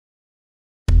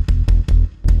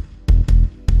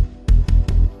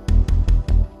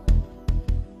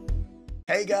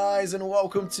Hey guys, and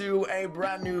welcome to a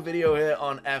brand new video here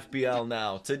on FPL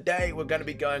Now. Today we're going to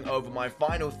be going over my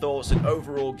final thoughts and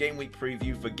overall game week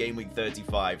preview for game week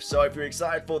 35. So if you're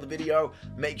excited for the video,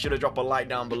 make sure to drop a like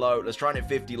down below. Let's try and hit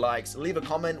 50 likes. Leave a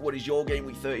comment, what is your game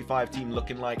week 35 team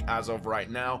looking like as of right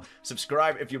now?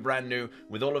 Subscribe if you're brand new.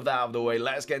 With all of that out of the way,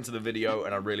 let's get into the video,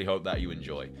 and I really hope that you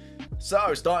enjoy.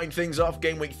 So, starting things off,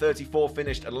 game week 34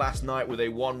 finished last night with a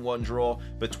 1-1 draw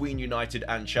between United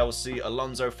and Chelsea.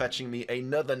 Alonso fetching me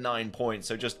another 9 points,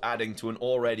 so just adding to an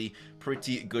already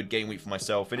pretty good game week for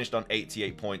myself. Finished on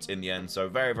 88 points in the end, so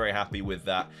very, very happy with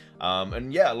that.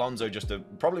 And yeah, Alonso just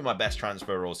probably my best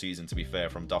transfer all season, to be fair,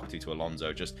 from Doherty to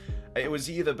Alonso. It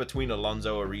was either between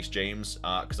Alonso or Reece James,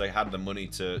 because I had the money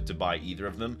to buy either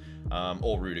of them,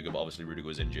 or Rudiger, but obviously Rudiger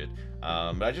was injured.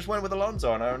 But I just went with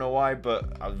Alonso, and I don't know why,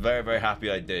 but I was very, very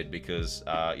happy I did, because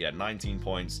yeah, 19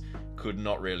 points could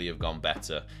not really have gone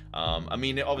better. I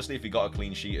mean, obviously if he got a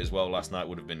clean sheet as well last night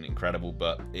would have been incredible,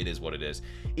 but it is what it is.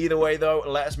 Either way though,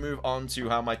 let's move on to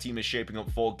how my team is shaping up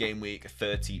for game week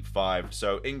 35.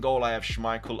 So in goal I have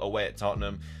Schmeichel away at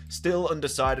Tottenham. Still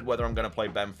undecided whether I'm going to play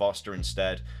Ben Foster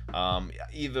instead.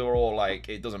 Either or, like,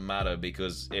 it doesn't matter,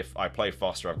 because if I play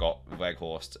Foster, I've got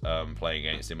Weghorst playing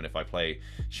against him, and if I play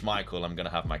Schmeichel, I'm going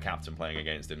to have my captain playing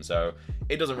against him. So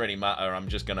it doesn't really matter. I'm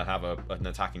just going to have an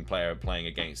attacking player playing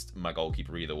against my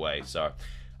goalkeeper either way. So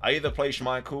I either play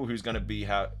Schmeichel, who's going to be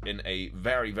in a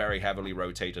very, very heavily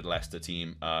rotated Leicester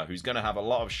team, who's going to have a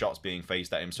lot of shots being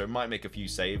faced at him, so might make a few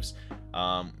saves,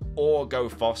 or go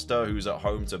Foster, who's at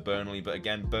home to Burnley. But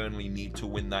again, Burnley need to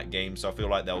win that game, so I feel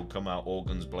like they'll come out all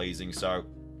guns blazing. So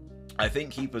I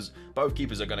think both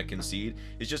keepers are going to concede.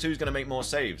 It's just who's going to make more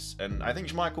saves, and I think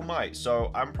Schmeichel might. So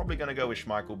I'm probably going to go with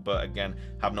Schmeichel, but again,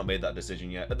 have not made that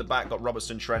decision yet. At the back, got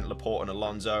Robertson, Trent, Laporte, and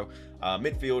Alonso.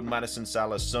 Midfield, Maddison,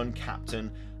 Salah, Son,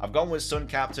 captain. I've gone with Son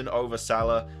captain over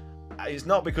Salah. It's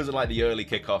not because of like the early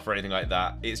kickoff or anything like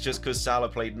that. It's just because Salah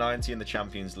played 90 in the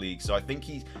Champions League, so I think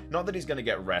not that he's going to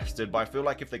get rested, but I feel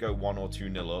like if they go 1 or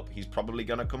 2-0 up, he's probably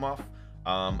going to come off.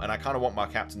 And I kind of want my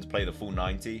captain to play the full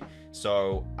 90,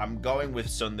 so I'm going with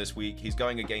Son this week. He's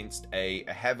going against a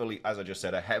heavily, as I just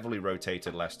said, a heavily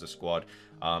rotated Leicester squad.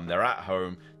 They're at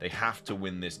home. They have to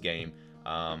win this game.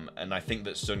 And I think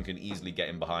that Son can easily get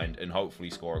in behind and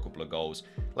hopefully score a couple of goals.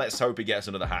 Let's hope he gets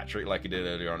another hat-trick like he did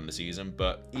earlier on in the season.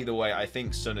 But either way, I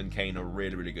think Son and Kane are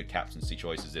really, really good captaincy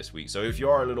choices this week. So if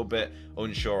you're a little bit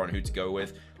unsure on who to go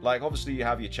with, like obviously you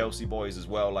have your Chelsea boys as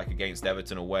well, like against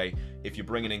Everton away. If you're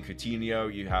bringing in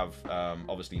Coutinho, you have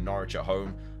obviously Norwich at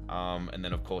home. And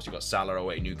then, of course, you've got Salah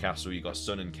away at Newcastle. You've got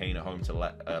Son and Kane at home to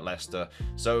Leicester.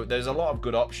 So there's a lot of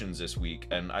good options this week.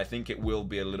 And I think it will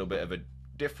be a little bit of a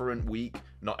different week,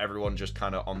 not everyone just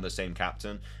kind of on the same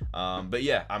captain, but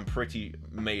yeah, I'm pretty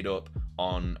made up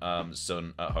on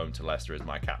Son at home to Leicester as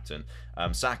my captain.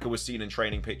 Saka was seen in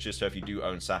training pictures, so if you do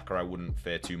own Saka, I wouldn't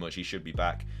fear too much. He should be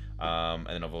back. And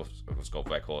then I've also got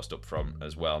Weghorst up front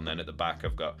as well, and then at the back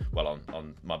I've got, well,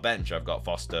 on my bench I've got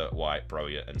Foster, White,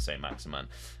 Broja, and St. Maximin,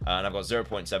 and I've got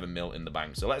 0.7 mil in the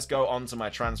bank. So let's go on to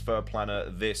my transfer planner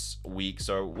this week.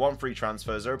 So 1 free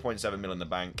transfer, 0.7 mil in the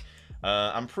bank.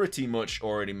 I'm pretty much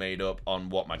already made up on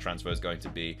what my transfer is going to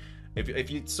be.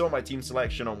 If you saw my team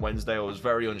selection on Wednesday, I was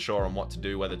very unsure on what to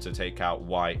do, whether to take out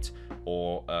White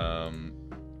or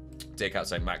take out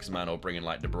St. Maximin or bring in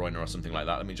like De Bruyne or something like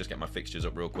that. Let me just get my fixtures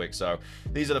up real quick. So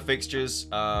these are the fixtures.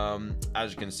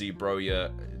 As you can see,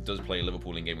 Broja does play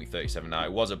Liverpool in game week 37 now.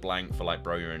 It was a blank for like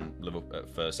Broja and Liverpool,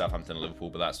 for Southampton and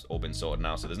Liverpool, but that's all been sorted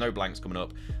now, so there's no blanks coming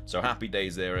up. So happy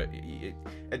days there.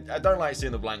 I don't like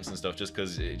seeing the blanks and stuff just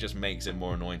because it just makes it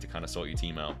more annoying to kind of sort your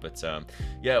team out. But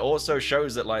yeah, it also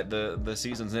shows that like the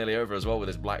season's nearly over as well with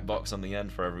this black box on the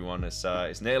end for everyone.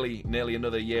 It's nearly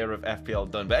another year of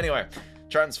FPL done. But anyway,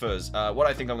 transfers. What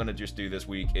I think I'm going to just do this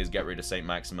week is get rid of St.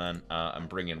 Maximin and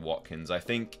bring in Watkins. I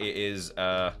think it is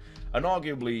an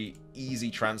arguably easy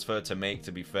transfer to make,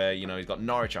 to be fair. You know, he's got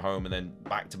Norwich at home and then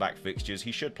back-to-back fixtures.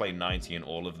 He should play 90 in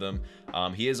all of them.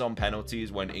 He is on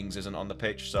penalties when Ings isn't on the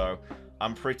pitch, so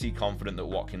I'm pretty confident that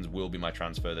Watkins will be my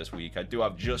transfer this week. I do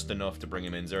have just enough to bring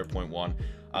him in,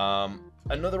 0.1.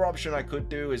 Another option I could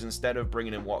do is, instead of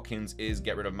bringing in Watkins, is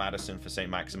get rid of Maddison for St.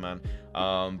 Maximin.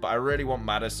 But I really want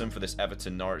Maddison for this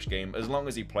Everton-Norwich game, as long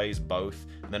as he plays both,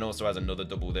 and then also has another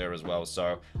double there as well.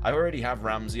 So I already have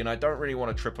Ramsey, and I don't really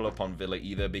want to triple up on Villa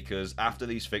either, because after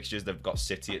these fixtures, they've got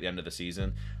City at the end of the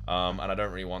season, and I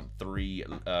don't really want 3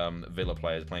 Villa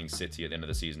players playing City at the end of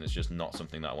the season. It's just not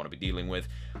something that I want to be dealing with.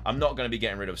 I'm not going to be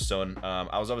getting rid of Son.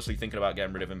 I was obviously thinking about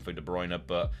getting rid of him for De Bruyne,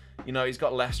 but you know, he's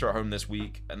got Leicester at home this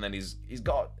week, and then he's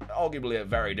got arguably a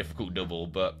very difficult double,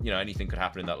 but, you know, anything could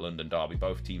happen in that London derby.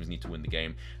 Both teams need to win the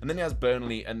game. And then he has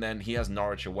Burnley, and then he has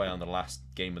Norwich away on the last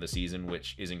game of the season,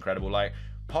 which is incredible. Like,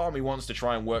 part of me wants to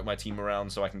try and work my team around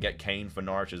so I can get Kane for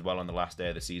Norwich as well on the last day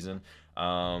of the season.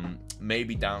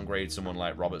 Maybe downgrade someone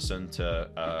like Robertson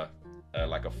to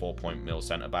like a 4-point mil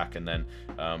centre back, and then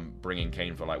bring in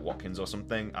Kane for like Watkins or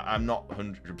something. I'm not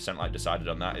 100% like decided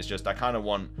on that. It's just I kind of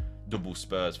want double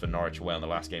Spurs for Norwich away on the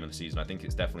last game of the season. I think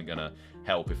it's definitely going to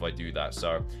help if I do that.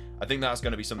 So I think that's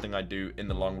going to be something I do in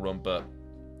the long run, but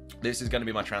this is going to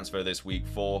be my transfer this week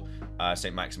for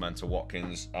St. Maximin to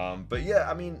Watkins. But yeah,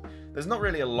 I mean, there's not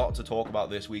really a lot to talk about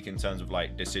this week in terms of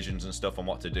like decisions and stuff on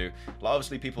what to do. Like,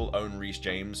 obviously people own Reece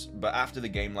James, but after the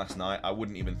game last night, I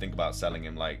wouldn't even think about selling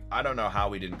him. Like, I don't know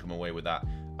how he didn't come away with that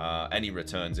any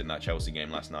returns in that Chelsea game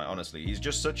last night. Honestly, he's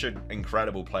just such an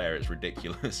incredible player. It's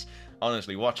ridiculous.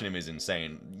 Honestly, watching him is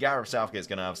insane. Gareth Southgate's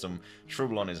going to have some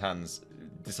trouble on his hands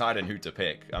deciding who to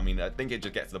pick. I mean, I think it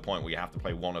just gets to the point where you have to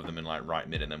play one of them in like right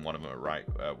mid and then one of them at right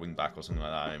wing back or something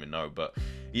like that. I don't even know. But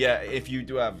yeah, if you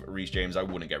do have Reece James, I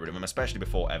wouldn't get rid of him, especially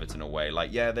before Everton away.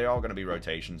 Like, yeah, there are going to be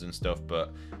rotations and stuff,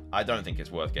 but I don't think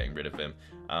it's worth getting rid of him.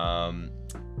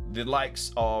 The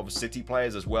likes of City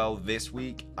players as well this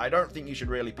week, I don't think you should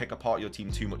really pick apart your team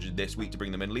too much this week to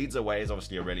bring them in. Leeds away is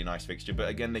obviously a really nice fixture, but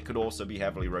again, they could also be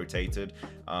heavily rotated.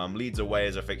 Leeds away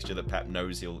is a fixture that Pep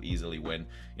knows he'll easily win.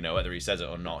 You know, whether he says it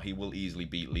or not, he will easily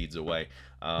beat Leeds away.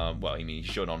 Well, I mean, he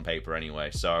should on paper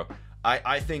anyway. So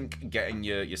I think getting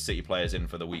your City players in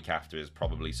for the week after is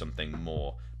probably something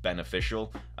more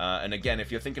beneficial. And again,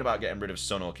 if you're thinking about getting rid of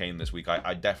Son or Kane this week,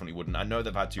 I definitely wouldn't. I know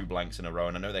they've had 2 blanks in a row,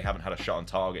 and I know they haven't had a shot on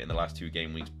target in the last 2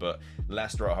 game weeks, but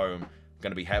Leicester at home,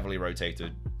 going to be heavily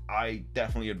rotated. I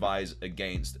definitely advise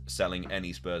against selling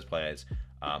any Spurs players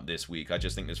this week. I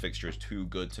just think this fixture is too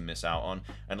good to miss out on.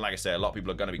 And like I say, a lot of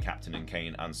people are going to be captaining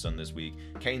Kane and Son this week.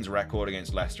 Kane's record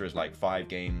against Leicester is like 5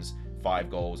 games, 5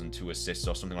 goals and 2 assists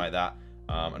or something like that,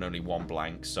 and only 1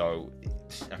 blank. So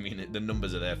I mean, the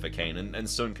numbers are there for Kane, and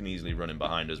Son can easily run in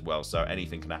behind as well, so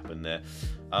anything can happen there.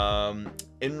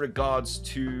 In regards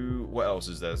to what else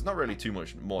is there, there's not really too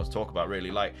much more to talk about,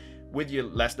 really. Like, with your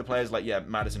Leicester players, like, yeah,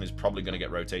 Maddison is probably going to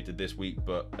get rotated this week,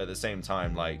 but at the same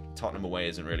time, like, Tottenham away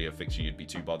isn't really a fixture you'd be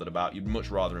too bothered about. You'd much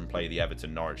rather him play the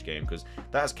Everton-Norwich game, because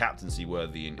that's captaincy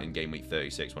worthy in game week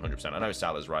 36, 100%. I know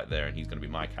Salah's right there, and he's going to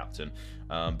be my captain,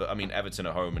 but I mean, Everton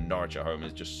at home and Norwich at home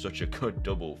is just such a good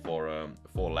double for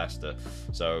Leicester.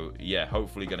 So yeah,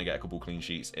 hopefully going to get a couple clean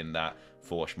sheets in that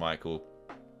for Schmeichel.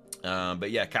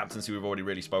 But yeah, captaincy we've already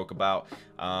really spoke about.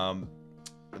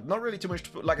 Not really too much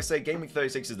to, like I say, game week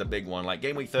 36 is the big one. Like,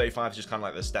 game week 35 is just kind of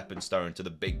like the stepping stone to the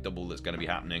big double that's going to be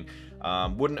happening.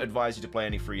 Wouldn't advise you to play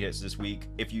any free hits this week.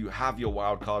 If you have your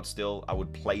wild card still, I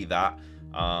would play that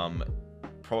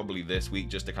probably this week,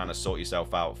 just to kind of sort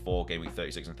yourself out for game week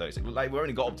 36 and 36. Like, we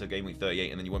only got up to game week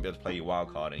 38, and then you won't be able to play your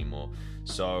wild card anymore.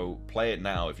 So play it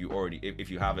now if you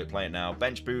have it. Play it now.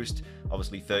 Bench boost,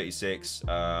 obviously 36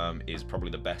 is probably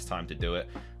the best time to do it.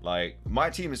 Like, my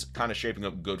team is kind of shaping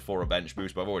up good for a bench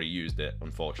boost, but I've already used it,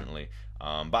 unfortunately.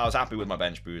 But I was happy with my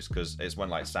bench boost, because it's when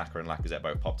like Saka and Lacazette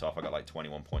both popped off. I got like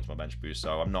 21 points my bench boost,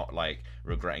 so I'm not like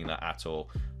regretting that at all.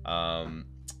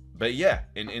 But yeah,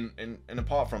 and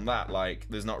apart from that, like,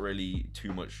 there's not really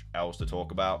too much else to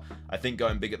talk about. I think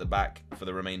going big at the back for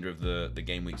the remainder of the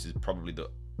game weeks is probably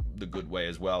the good way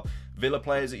as well. Villa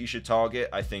players that you should target,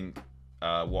 I think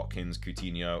Watkins,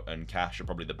 Coutinho, and Cash are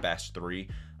probably the best 3.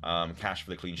 Cash for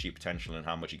the clean sheet potential and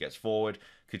how much he gets forward.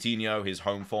 Coutinho, his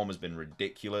home form has been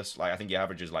ridiculous. Like, I think he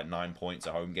averages like 9 points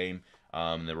a home game.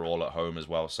 They're all at home as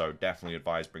well, so definitely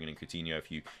advise bringing in Coutinho if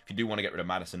you do want to get rid of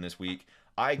Maddison this week.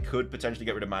 I could potentially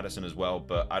get rid of Maddison as well,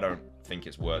 but I don't think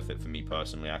it's worth it for me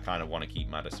personally. I kind of want to keep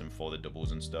Maddison for the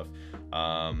doubles and stuff.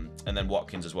 And then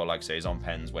Watkins as well, like I say, is on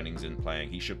pens when he's in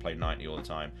playing. He should play 90 all the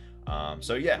time.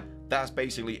 So yeah, that's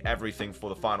basically everything for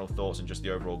the final thoughts and just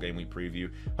the overall game week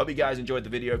preview. Hope you guys enjoyed the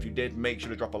video. If you did, make sure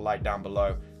to drop a like down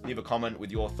below. Leave a comment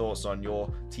with your thoughts on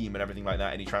your team and everything like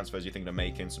that. Any transfers you're thinking of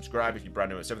making. Subscribe if you're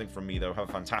brand new. It's everything from me, though. Have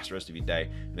a fantastic rest of your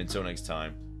day. And until next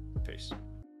time, peace.